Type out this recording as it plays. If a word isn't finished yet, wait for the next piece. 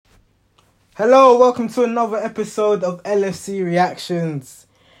Hello, welcome to another episode of LFC Reactions.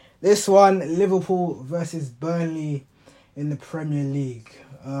 This one, Liverpool versus Burnley in the Premier League.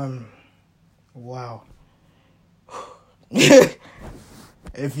 Wow. If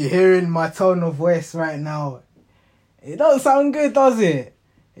you're hearing my tone of voice right now, it doesn't sound good, does it?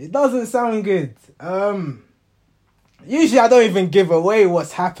 It doesn't sound good. Usually I don't even give away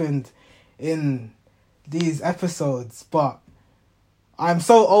what's happened in these episodes, but I'm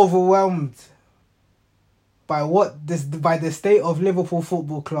so overwhelmed by the state of Liverpool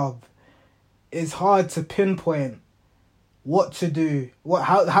Football Club. It's hard to pinpoint what to do,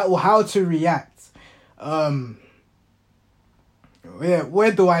 how to react.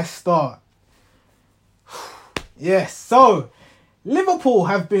 Where do I start? Yes, so Liverpool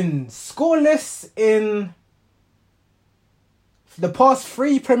have been scoreless in the past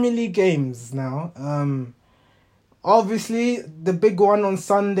 3 Premier League games now. Obviously, the big one on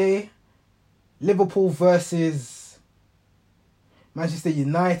Sunday, Liverpool versus Manchester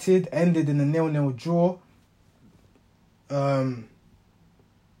United, ended in a 0-0 draw.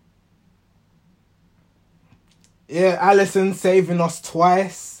 Alisson saving us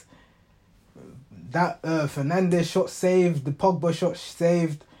twice. That Fernandes shot saved, the Pogba shot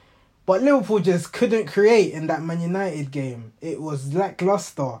saved. But Liverpool just couldn't create in that Man United game. It was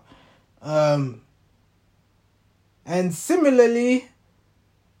lackluster. And similarly,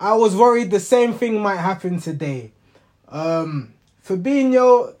 I was worried the same thing might happen today.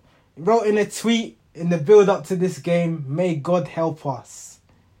 Fabinho wrote in a tweet in the build-up to this game, "May God help us."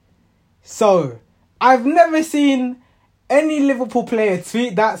 So, I've never seen any Liverpool player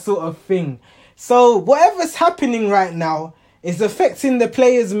tweet that sort of thing. So, whatever's happening right now is affecting the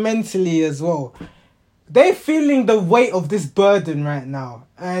players mentally as well. They're feeling the weight of this burden right now.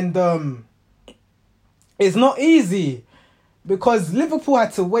 And it's not easy, because Liverpool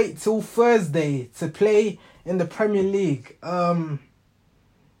had to wait till Thursday to play in the Premier League. And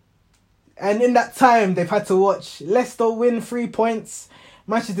in that time, they've had to watch Leicester win 3 points,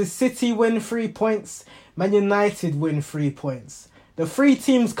 Manchester City win 3 points, Man United win 3 points. The 3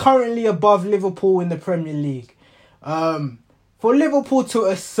 teams currently above Liverpool in the Premier League. For Liverpool to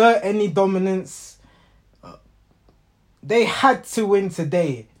assert any dominance, they had to win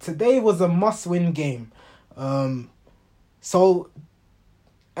today. Today was a must-win game. And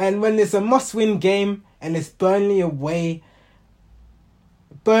when it's a must-win game and it's Burnley away,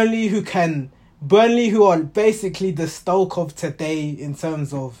 Burnley who are basically the Stoke of today in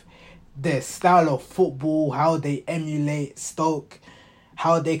terms of their style of football, how they emulate Stoke,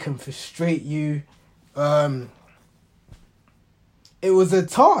 how they can frustrate you. It was a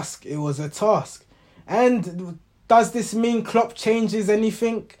task. And does this mean Klopp changes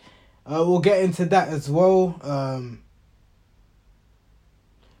anything? We'll get into that as well.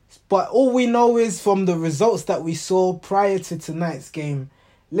 But all we know is from the results that we saw prior to tonight's game,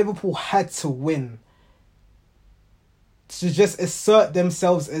 Liverpool had to win to just assert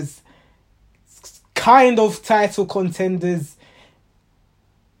themselves as kind of title contenders,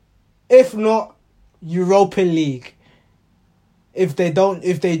 if not Europa League, if they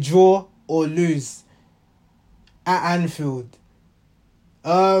draw or lose at Anfield.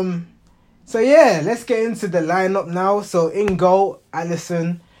 So yeah, let's get into the lineup now. So in goal,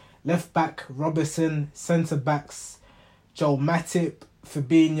 Alisson. Left back, Robertson. Centre backs, Joel Matip,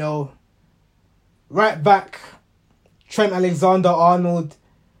 Fabinho. Right back, Trent Alexander-Arnold.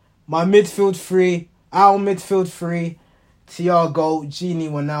 Our midfield three, Thiago, Gini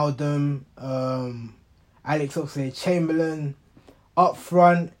Wijnaldum, Alex Oxlade-Chamberlain. Up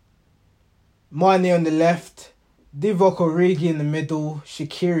front, Mane on the left, Divock Origi in the middle,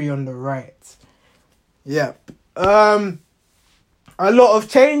 Shaqiri on the right. Yep. A lot of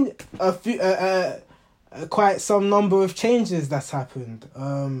change, quite some number of changes that's happened.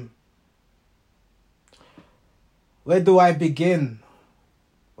 Where do I begin?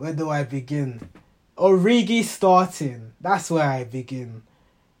 Origi starting. That's where I begin.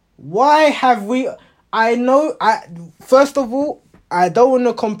 Why have we... First of all, I don't want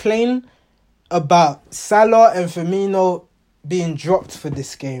to complain about Salah and Firmino being dropped for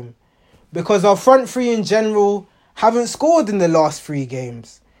this game, because our front three in general haven't scored in the last 3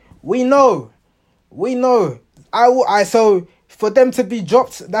 games. We know. So for them to be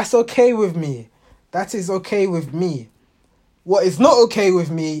dropped, that's okay with me. That is okay with me. What is not okay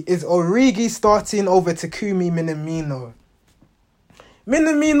with me is Origi starting over Takumi Minamino.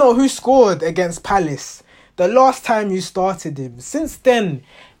 Minamino, who scored against Palace the last time you started him. Since then,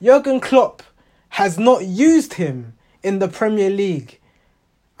 Jurgen Klopp has not used him in the Premier League.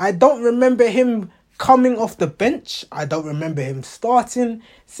 I don't remember him coming off the bench. I don't remember him starting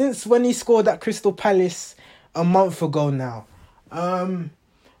since when he scored at Crystal Palace a month ago now.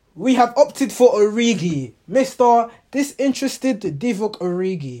 We have opted for Origi. Mr. Disinterested Divock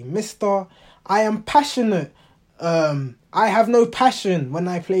Origi. Mr. I am passionate. I have no passion when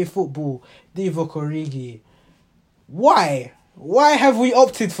I play football. Divock Origi. Why? Why have we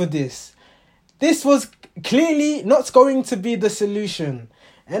opted for this? This was clearly not going to be the solution.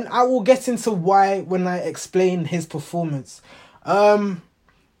 And I will get into why when I explain his performance.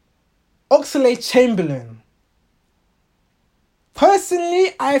 Oxlade-Chamberlain.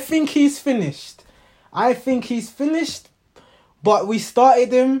 Personally, I think he's finished. But we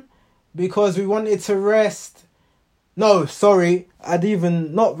started him because we wanted to rest. No, sorry.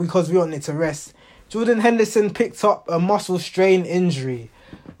 Not because we wanted to rest. Jordan Henderson picked up a muscle strain injury,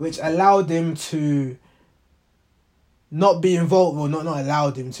 which allowed him to not be involved. Well, not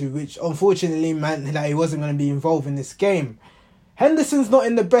allowed him to, which unfortunately meant that he wasn't going to be involved in this game. Henderson's not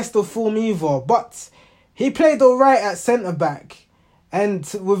in the best of form either, but he played alright at centre-back. And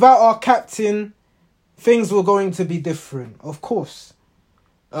without our captain, things were going to be different, of course.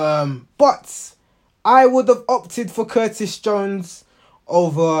 But I would have opted for Curtis Jones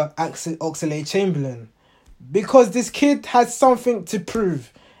over Oxlade-Chamberlain. Because this kid has something to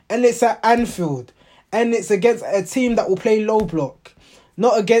prove. And it's at Anfield. And it's against a team that will play low block.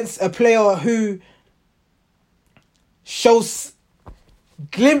 Not against a player who shows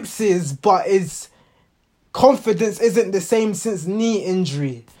glimpses, but his confidence isn't the same since knee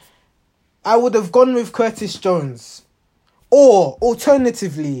injury. I would have gone with Curtis Jones. Or,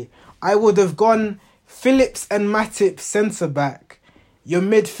 alternatively, I would have gone Phillips and Matip centre-back. Your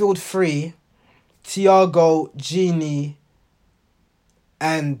midfield three, Thiago, Gini,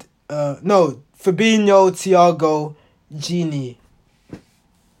 and... Fabinho, Thiago, Gini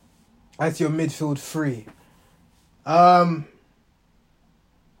as your midfield three. Yeah,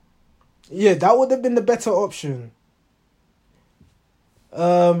 that would have been the better option.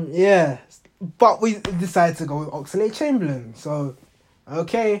 Yeah. But we decided to go with Oxlade-Chamberlain. So,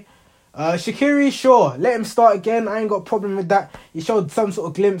 okay. Shaqiri, sure. Let him start again. I ain't got a problem with that. He showed some sort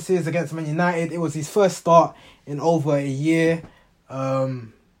of glimpses against Man United. It was his first start in over a year.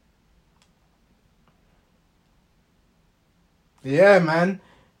 Yeah, man.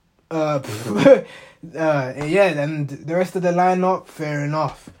 Yeah, and the rest of the lineup, fair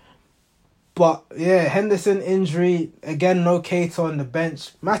enough. But yeah, Henderson injury, again, no Keita on the bench.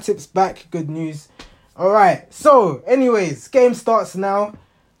 Matip's back, good news. Alright, so anyways, game starts now.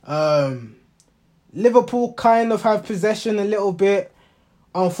 Liverpool kind of have possession a little bit.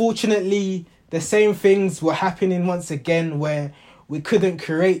 Unfortunately, the same things were happening once again where we couldn't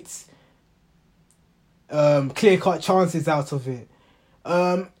create clear-cut chances out of it.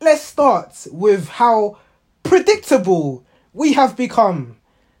 Let's start with how predictable we have become.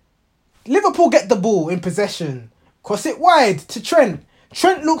 Liverpool get the ball in possession. Cross it wide to Trent.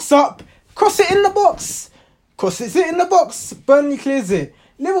 Trent looks up. Cross it in the box. Crosses it in the box. Burnley clears it.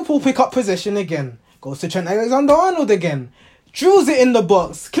 Liverpool pick up possession again. Goes to Trent Alexander-Arnold again. Drills it in the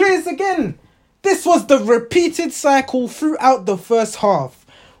box. Clears again. This was the repeated cycle throughout the first half.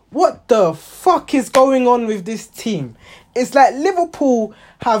 What the fuck is going on with this team? It's like Liverpool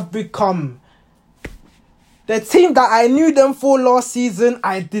have become the team that I knew them for last season.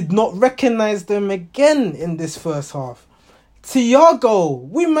 I did not recognise them again in this first half. Thiago.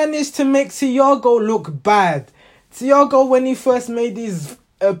 We managed to make Thiago look bad. Thiago, when he first made his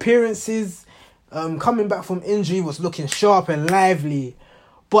appearances, coming back from injury, was looking sharp and lively.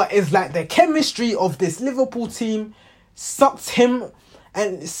 But it's like the chemistry of this Liverpool team sucked him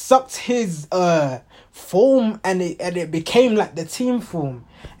and sucked his form, and it became like the team form.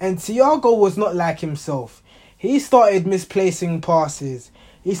 And Thiago was not like himself. He started misplacing passes.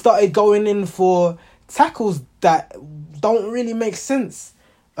 He started going in for tackles that don't really make sense.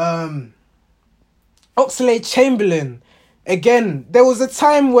 Oxlade-Chamberlain. Again, there was a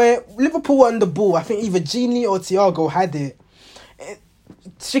time where Liverpool were on the ball. I think either Gini or Thiago had it.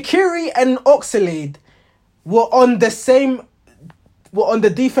 Shaqiri and Oxlade were on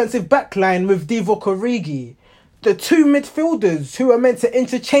the defensive back line with Divock Origi. The two midfielders who are meant to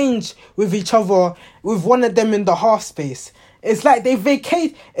interchange with each other, with one of them in the half space. It's like they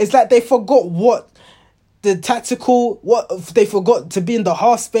forgot what they forgot to be in the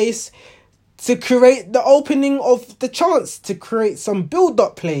half space to create the opening of the chance, to create some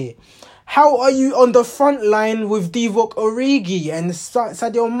build-up play. How are you on the front line with Divock Origi and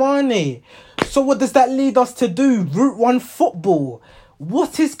Sadio Mane? So what does that lead us to do? Route 1 football.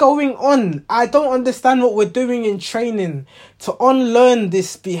 What is going on? I don't understand what we're doing in training to unlearn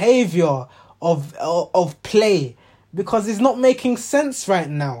this behaviour of play, because it's not making sense right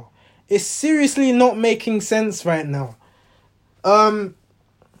now. It's seriously not making sense right now. And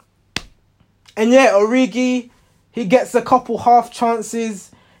yeah, Origi, he gets a couple half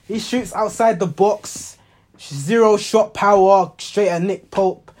chances. He shoots outside the box. 0 shot power, straight at Nick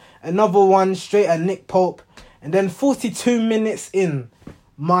Pope. Another one, straight at Nick Pope. And then 42 minutes in.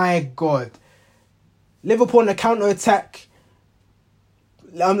 My God. Liverpool on the counter-attack.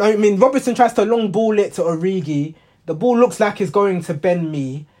 I mean, Robertson tries to long ball it to Origi. The ball looks like it's going to Ben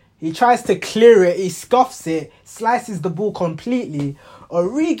Mee. He tries to clear it. He scuffs it. Slices the ball completely.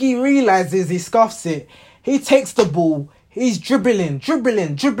 Origi realizes he scuffs it. He takes the ball. He's dribbling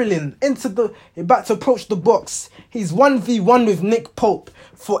into the... about to approach the box. He's 1v1 with Nick Pope.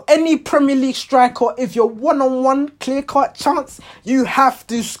 For any Premier League striker, if you're one-on-one clear-cut chance, you have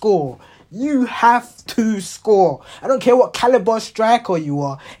to score. You have to score. I don't care what caliber striker you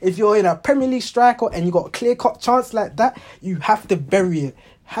are. If you're in a Premier League striker and you got a clear-cut chance like that, you have to bury it.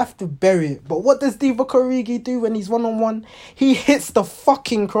 But what does Divock Origi do when he's one-on-one? He hits the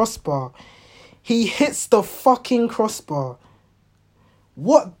fucking crossbar.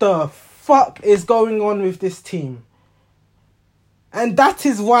 What the fuck is going on with this team? And that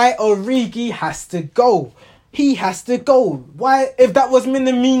is why Origi has to go. He has to go. Why? If that was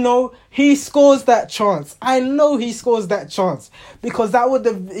Minamino, he scores that chance. I know he scores that chance, because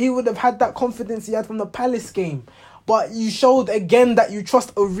he would have had that confidence he had from the Palace game. But you showed again that you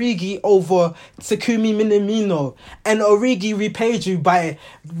trust Origi over Takumi Minamino, and Origi repaid you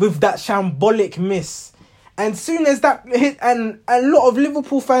with that shambolic miss. And soon as that hit, and a lot of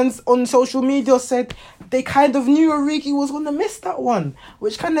Liverpool fans on social media said they kind of knew Origi was going to miss that one,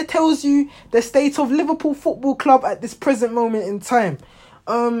 which kind of tells you the state of Liverpool Football Club at this present moment in time.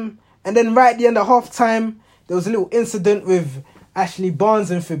 And then right at the end of half-time, there was a little incident with Ashley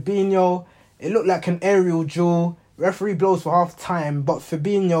Barnes and Fabinho. It looked like an aerial duel. Referee blows for half-time, but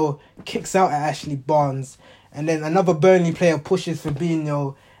Fabinho kicks out at Ashley Barnes. And then another Burnley player pushes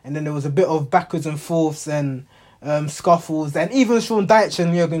Fabinho. And then there was a bit of backwards and forths and scuffles. And even Sean Dyche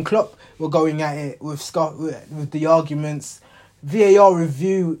and Jurgen Klopp were going at it with the arguments. VAR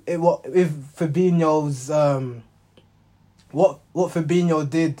review with Fabinho's what Fabinho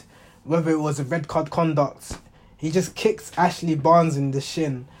did, whether it was a red card conduct. He just kicks Ashley Barnes in the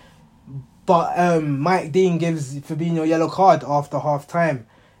shin. But Mike Dean gives Fabinho a yellow card after half time.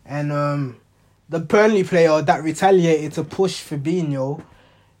 And the Burnley player that retaliated to push Fabinho,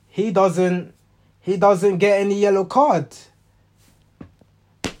 he doesn't get any yellow card.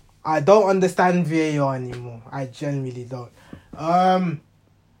 I don't understand VAR anymore. I genuinely don't. Yeah,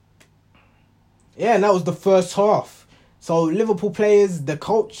 and that was the first half. So Liverpool players, the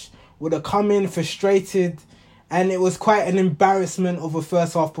coach would have come in frustrated, and it was quite an embarrassment of a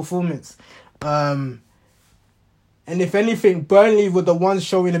first half performance. And if anything, Burnley were the ones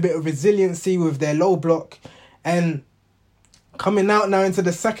showing a bit of resiliency with their low block, and coming out now into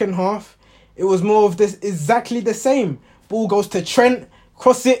the second half, it was more of this exactly the same. Ball goes to Trent,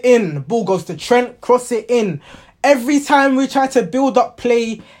 cross it in. Ball goes to Trent, cross it in. Every time we try to build up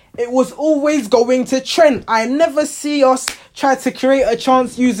play, it was always going to Trent. I never see us try to create a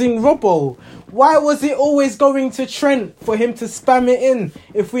chance using Robbo. Why was it always going to Trent for him to spam it in?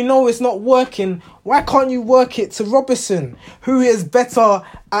 If we know it's not working, why can't you work it to Robertson, who is better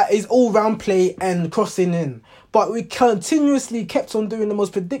at his all-round play and crossing in? But we continuously kept on doing the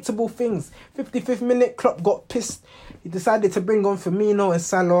most predictable things. 55th minute, Klopp got pissed. He decided to bring on Firmino and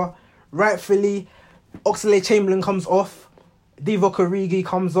Salah. Rightfully, Oxlade-Chamberlain comes off. Divock Origi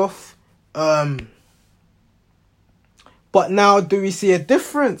comes off. But now, do we see a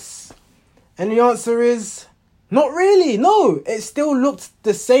difference? And the answer is, not really. No, it still looked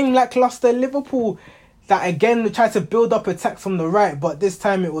the same lackluster Liverpool that again tried to build up attacks from the right, but this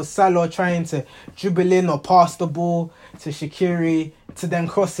time it was Salah trying to dribble in or pass the ball to Shaqiri to then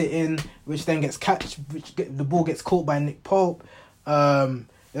cross it in, which then gets the ball gets caught by Nick Pope. There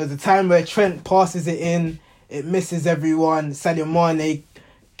was a time where Trent passes it in, it misses everyone. Sadio Mane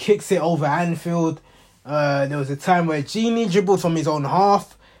kicks it over Anfield. There was a time where Gini dribbled from his own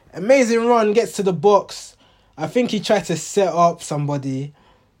half. Amazing run, gets to the box. I think he tried to set up somebody,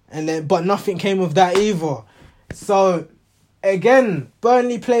 but nothing came of that either. So again,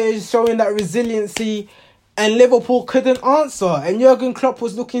 Burnley players showing that resiliency, and Liverpool couldn't answer. And Jurgen Klopp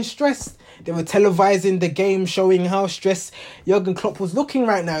was looking stressed. They were televising the game, showing how stressed Jurgen Klopp was looking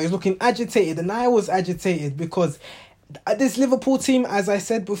right now. He was looking agitated, and I was agitated because this Liverpool team, as I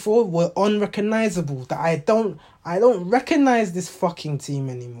said before, were unrecognisable. That I don't recognise this fucking team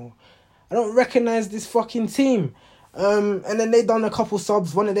anymore. I don't recognise this fucking team. And then they done a couple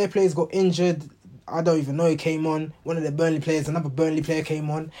subs. One of their players got injured. I don't even know who came on. One of the Burnley players, another Burnley player came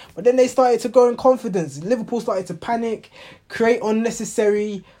on. But then they started to go in confidence. Liverpool started to panic, create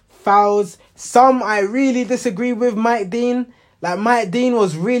unnecessary fouls. Some I really disagree with Mike Dean. Like, Mike Dean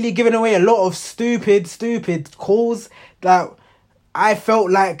was really giving away a lot of stupid calls. Like, I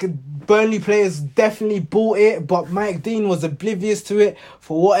felt like Burnley players definitely bought it, but Mike Dean was oblivious to it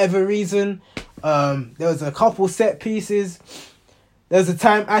for whatever reason. There was a couple set pieces. There was a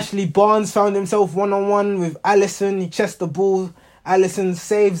time Ashley Barnes found himself one-on-one with Alisson. He chests the ball. Alisson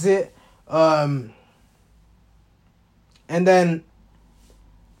saves it. And then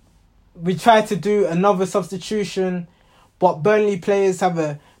we tried to do another substitution, but Burnley players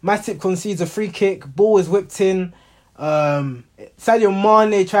have Matip concedes a free kick. Ball is whipped in. Sadio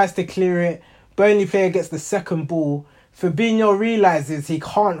Mane tries to clear it. Burnley player gets the second ball. Fabinho realises he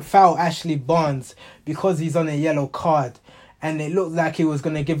can't foul Ashley Barnes because he's on a yellow card. And it looked like he was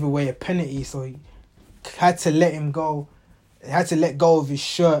going to give away a penalty, so he had to let him go. He had to let go of his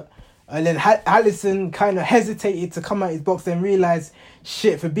shirt. And then Alisson kind of hesitated to come out his box and realised,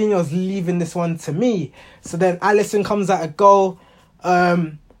 shit, Fabinho's leaving this one to me. So then Alisson comes out a goal.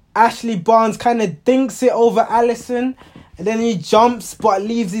 Ashley Barnes kind of dinks it over Alisson. And then he jumps but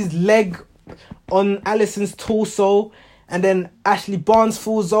leaves his leg on Alisson's torso. And then Ashley Barnes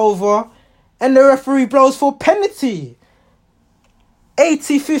falls over. And the referee blows for penalty.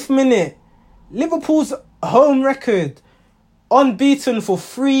 85th minute. Liverpool's home record. Unbeaten for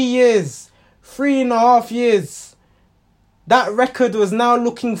 3 years. 3.5 years. That record was now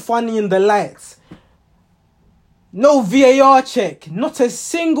looking funny in the lights. No VAR check. Not a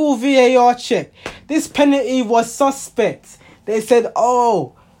single VAR check. This penalty was suspect. They said,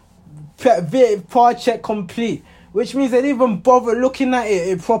 VAR check complete. Which means they didn't even bother looking at it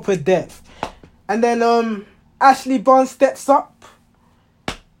in proper depth. And then Ashley Barnes steps up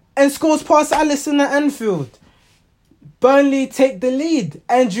and scores past Alisson at Anfield. Burnley take the lead.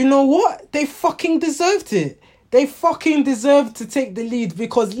 And you know what? They fucking deserved it. They fucking deserved to take the lead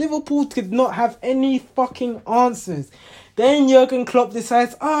because Liverpool did not have any fucking answers. Then Jurgen Klopp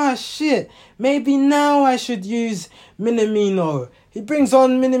decides, shit, maybe now I should use Minamino. He brings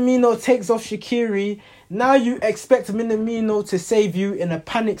on Minamino, takes off Shaqiri. Now you expect Minamino to save you in a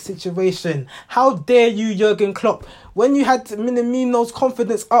panic situation. How dare you, Jurgen Klopp? When you had Minamino's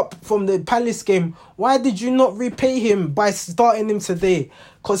confidence up from the Palace game, why did you not repay him by starting him today?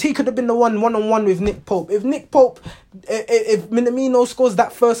 Because he could have been the one-on-one with Nick Pope. If Minamino scores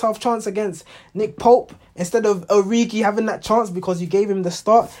that first half chance against Nick Pope, instead of Origi having that chance because you gave him the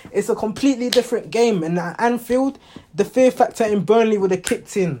start, it's a completely different game. And at Anfield, the fear factor in Burnley would have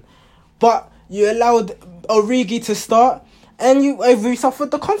kicked in. But you allowed Origi to start and we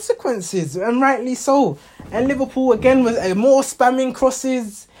suffered the consequences, and rightly so. And Liverpool again was more spamming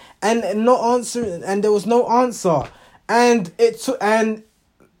crosses and not answering, and there was no answer. And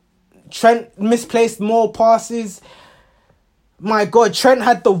Trent misplaced more passes. My God, Trent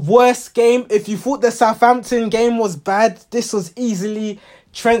had the worst game. If you thought the Southampton game was bad, this was easily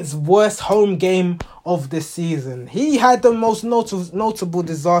Trent's worst home game of the season. He had the most notable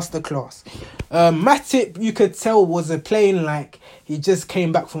disaster class. Matip, you could tell, was playing like he just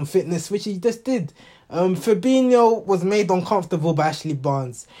came back from fitness, which he just did. Fabinho was made uncomfortable by Ashley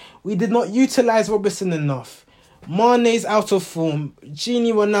Barnes. We did not utilise Robertson enough. Mane's out of form.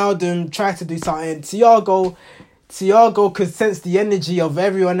 Gini Wijnaldum tried to do something. Thiago could sense the energy of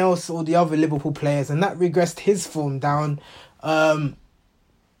everyone else or the other Liverpool players, and that regressed his form down.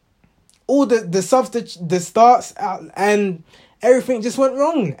 All the starts and everything just went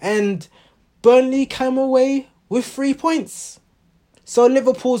wrong, and Burnley came away with 3 points. So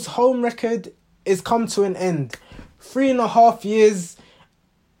Liverpool's home record is come to an end. 3.5 years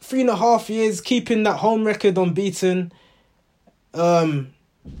keeping that home record unbeaten, and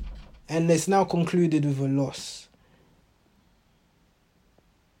it's now concluded with a loss.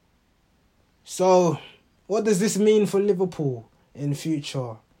 So what does this mean for Liverpool in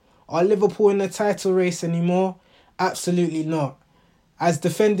future? Are Liverpool in the title race anymore? Absolutely not. As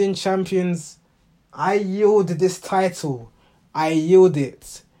defending champions, I yield this title. I yield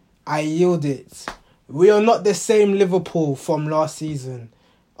it. We are not the same Liverpool from last season.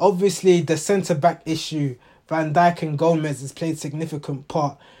 Obviously, the centre-back issue, Van Dijk and Gomez, has played a significant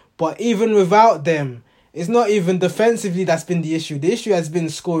part. But even without them, it's not even defensively that's been the issue. The issue has been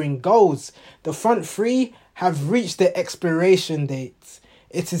scoring goals. The front three have reached their expiration dates.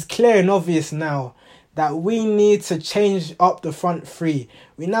 It is clear and obvious now that we need to change up the front three.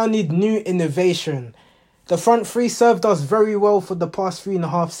 We now need new innovation. The front three served us very well for the past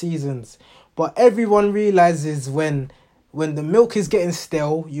 3.5 seasons. But everyone realizes when the milk is getting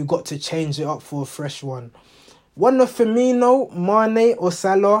stale, you got to change it up for a fresh one. One of Firmino, Mane or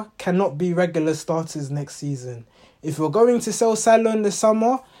Salah cannot be regular starters next season. If you're going to sell Salah in the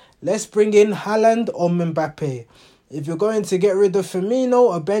summer, let's bring in Haaland or Mbappe. If you're going to get rid of Firmino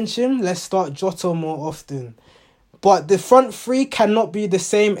or bench him, let's start Jota more often. But the front three cannot be the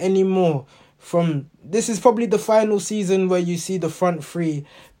same anymore. This is probably the final season where you see the front three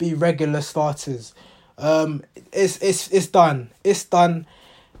be regular starters. It's done. It's done.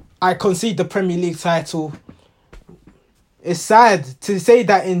 I concede the Premier League title. It's sad to say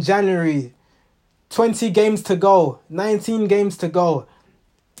that in January, 20 games to go, 19 games to go,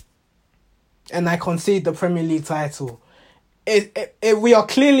 and I concede the Premier League title. We are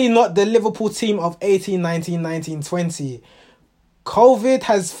clearly not the Liverpool team of 18, 19, 19, 20. COVID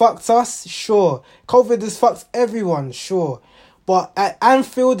has fucked us, sure. COVID has fucked everyone, sure. But at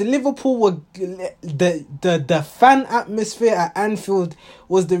Anfield, Liverpool were the fan atmosphere at Anfield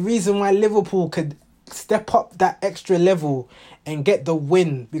was the reason why Liverpool could step up that extra level and get the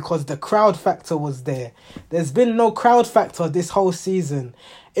win, because the crowd factor was there. There's been no crowd factor this whole season.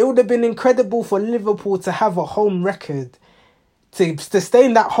 It would have been incredible for Liverpool to have a home record. To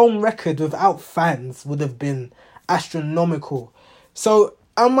sustain that home record without fans would have been astronomical. So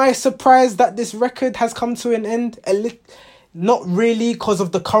am I surprised that this record has come to an end? Not really, because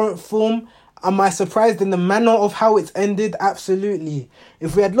of the current form. Am I surprised in the manner of how it's ended? Absolutely.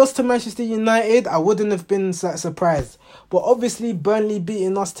 If we had lost to Manchester United, I wouldn't have been that surprised. But obviously, Burnley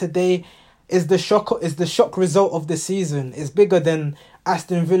beating us today is the shock result of the season. It's bigger than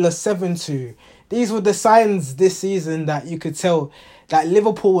Aston Villa 7-2. These were the signs this season that you could tell that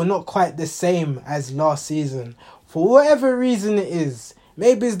Liverpool were not quite the same as last season. For whatever reason it is.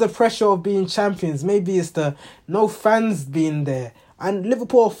 Maybe it's the pressure of being champions. Maybe it's the no fans being there. And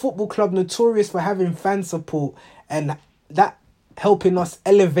Liverpool Football Club notorious for having fan support and that helping us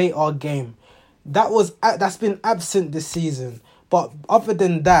elevate our game. That's been absent this season. But other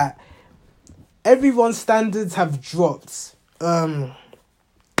than that, everyone's standards have dropped. And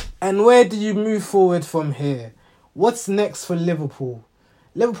where do you move forward from here? What's next for Liverpool?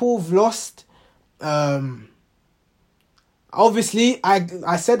 Liverpool have lost. Obviously,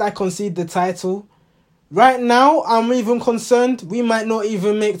 I said I concede the title. Right now, I'm even concerned we might not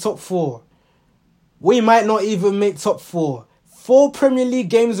even make top 4. 4 Premier League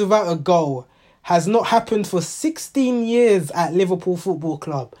games without a goal has not happened for 16 years at Liverpool Football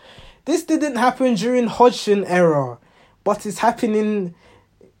Club. This didn't happen during Hodgson era, but it's happening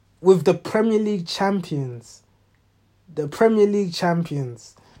with the Premier League champions. The Premier League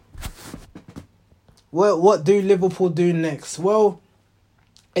champions. Well, what do Liverpool do next? Well,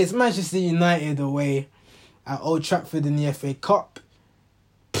 it's Manchester United away at Old Trafford in the FA Cup.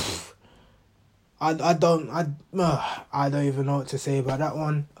 I don't even know what to say about that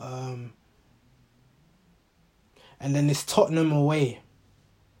one. And then it's Tottenham away.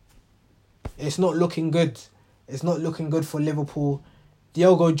 It's not looking good. It's not looking good for Liverpool.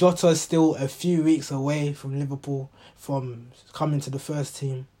 Diogo Jota is still a few weeks away from Liverpool from coming to the first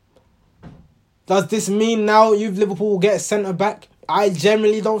team. Does this mean now Liverpool will get a centre back? I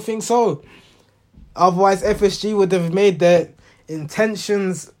generally don't think so. Otherwise, FSG would have made their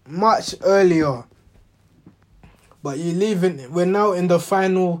intentions much earlier. But we're now in the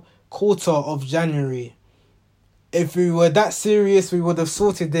final quarter of January. If we were that serious, we would have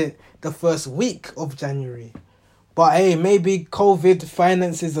sorted it the first week of January. But hey, maybe COVID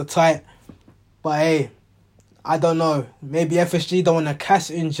finances are tight. But hey, I don't know. Maybe FSG don't want to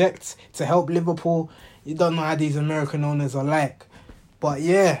cash inject to help Liverpool. You don't know how these American owners are like. But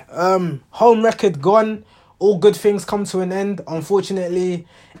yeah, home record gone. All good things come to an end. Unfortunately,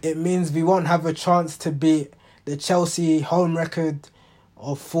 it means we won't have a chance to beat the Chelsea home record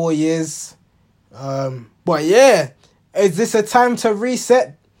of 4 years. But yeah, is this a time to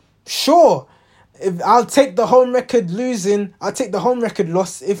reset? Sure. I'll take the home record loss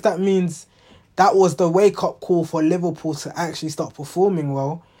if that means that was the wake-up call for Liverpool to actually start performing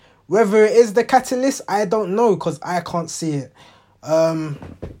well. Whether it is the catalyst, I don't know because I can't see it.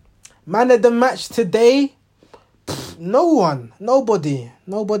 Man of the match today? No one.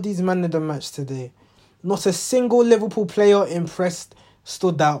 Nobody's man of the match today. Not a single Liverpool player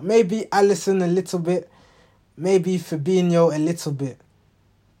stood out. Maybe Alisson a little bit. Maybe Fabinho a little bit.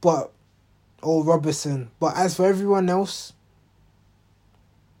 Or Robertson. But as for everyone else,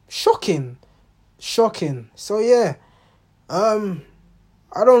 shocking. So yeah, I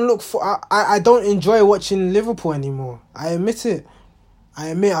don't enjoy watching Liverpool anymore. I admit it.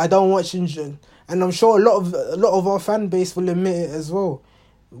 I don't watch, and I'm sure a lot of our fan base will admit it as well.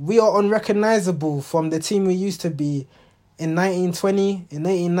 we are unrecognizable from the team we used to be in 1920, in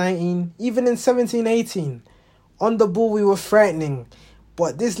 1819, even in 1718. On the ball, we were threatening.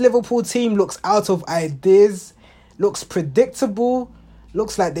 But this Liverpool team looks out of ideas, looks predictable,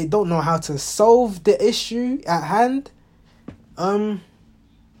 looks like they don't know how to solve the issue at hand.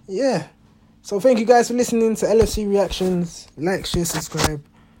 Yeah. So thank you guys for listening to LFC Reactions. Like, share, subscribe.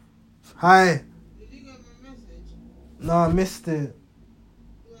 Hi. Did you get my message? No, I missed it.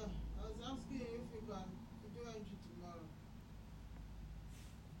 Yeah, I was asking you if you can do entry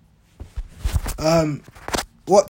tomorrow.